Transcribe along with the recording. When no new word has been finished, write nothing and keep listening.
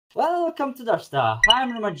Welcome to Dashta,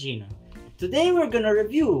 I'm Ramajino. Today we're gonna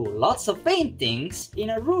review lots of paintings in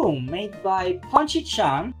a room made by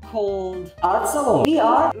Punchy-chan called Art Salon. We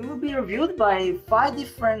will be reviewed by 5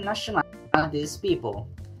 different nationalities people.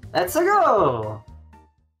 Let's go!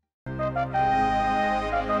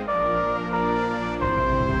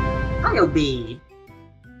 I'll be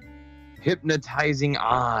Hypnotizing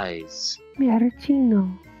Eyes.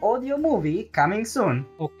 VRCHAT. audio movie coming soon.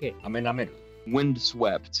 Okay. 飴舐める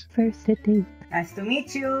Windswept. First date. Nice to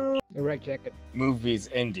meet you. Red jacket. Movies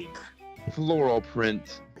ending. Floral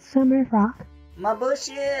print. Summer rock. My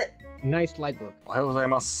bullshit. Nice light work. おはようござい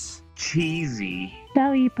ます Cheesy.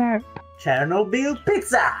 Belly burp. Chernobyl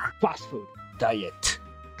pizza. Fast food. Diet.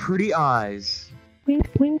 Pretty eyes. Wink,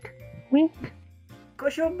 wink, wink.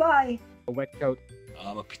 Koshobai. A wet coat.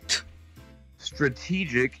 Armpit.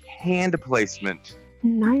 Strategic hand placement.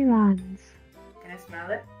 Nylons. Can I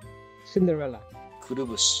smell it? Cinderella. くる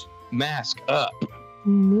ぶし Mask up.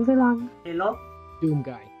 Move along. Hello? Doom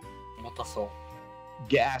guy. またそう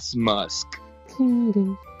Gas musk. Team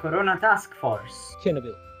meeting. Corona Task Force.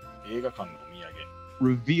 Chernobyl. 映画館のお土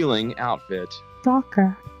産 Revealing outfit.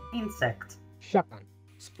 Stalker. Insect. Shotgun.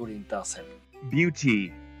 スプリンターセル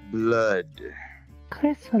Beauty. Blood.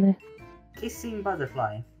 Chrysalis. Kissing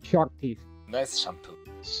butterfly. Shark teeth. ナイスシャンプー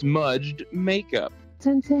Smudged makeup.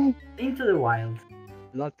 Sensei. Into the wild.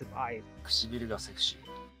 Lots of eyes. 唇がセクシ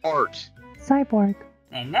Art. Cyborg.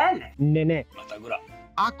 Nenene. ーねねまたぐら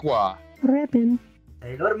Aqua. Ribbon.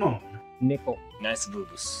 Sailor Moon. 猫ナイスブー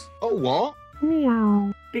ブス Oh, what?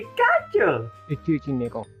 Meow. Pikachu. 宇宙人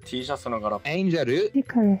猫 T シャツの柄 Angel.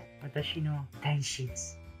 Icarus. 私の天使。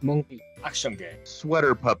モンキーアクションゲーム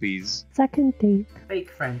Sweater puppies. Second date. Fake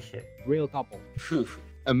friendship. Real couple 夫婦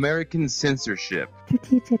American censorship.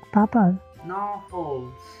 Strategic bubble. No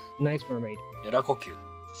holds. Nice mermaid エラ呼吸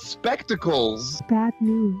Spectacles. Bad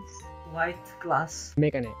news. White glass.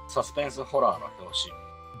 メガネサスペンスホラーの表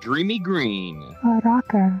Dreamy green. A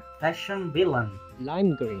rocker. Fashion villain. 紙ライ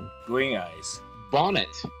ムグリーングリーンアイズ Bonnet.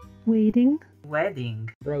 Waiting. Wedding.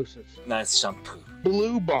 ブロースナイスシャンプー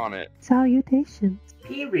Blue bonnet. Salutations.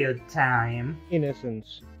 Period time. イネセン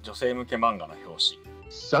ス女性向け漫画の表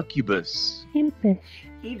Succubus. Impish.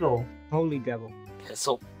 Evil. 紙 Holy Devil へ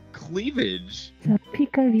そ Cleavage. The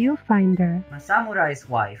Pika Viewfinder. My samurai's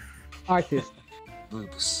wife. Artist ブ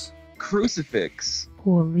ーブス Crucifix.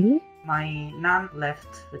 Holy. My nun left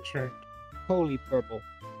the church. Holy Purple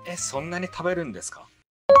そんなに食べるんですか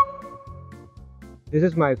This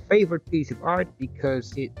is my favorite piece of art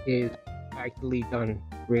because it is actually done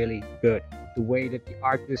really good. The way that the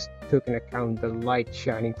artist took into account the light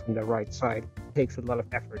shining from the right side takes a lot of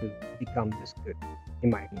effort to become this good, in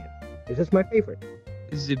my opinion. This is my favorite.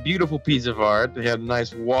 This is a beautiful piece of art. They have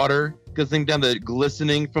nice water, good thing down the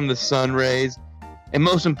glistening from the sun rays. And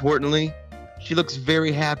most importantly, she looks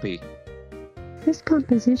very happy. This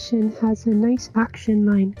composition has a nice action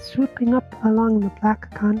line swooping up along the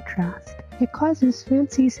black contrast. It causes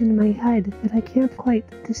fancies in my head that I can't quite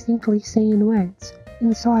distinctly say in words,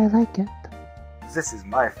 and so I like it. This is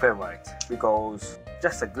my favorite because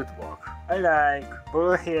just a good work. I like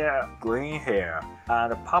blue hair, green hair,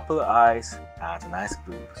 and purple eyes and nice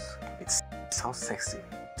boobs. It's so sexy.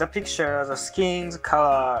 The picture, the skin's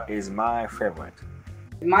color is my favorite.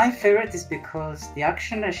 My favorite is because the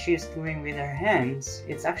action that she's doing with her hands,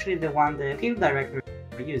 it's actually the one the film director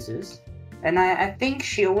uses. And I think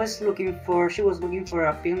she was looking for a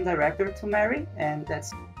film director to marry, and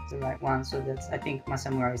that's the right one. So that's, I think,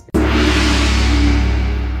 Masamura is the...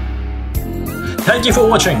 Thank you for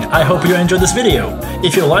watching. I hope you enjoyed this video.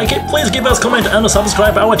 If you like it, please give us a comment and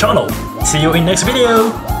subscribe our channel. See you in next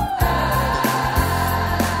video.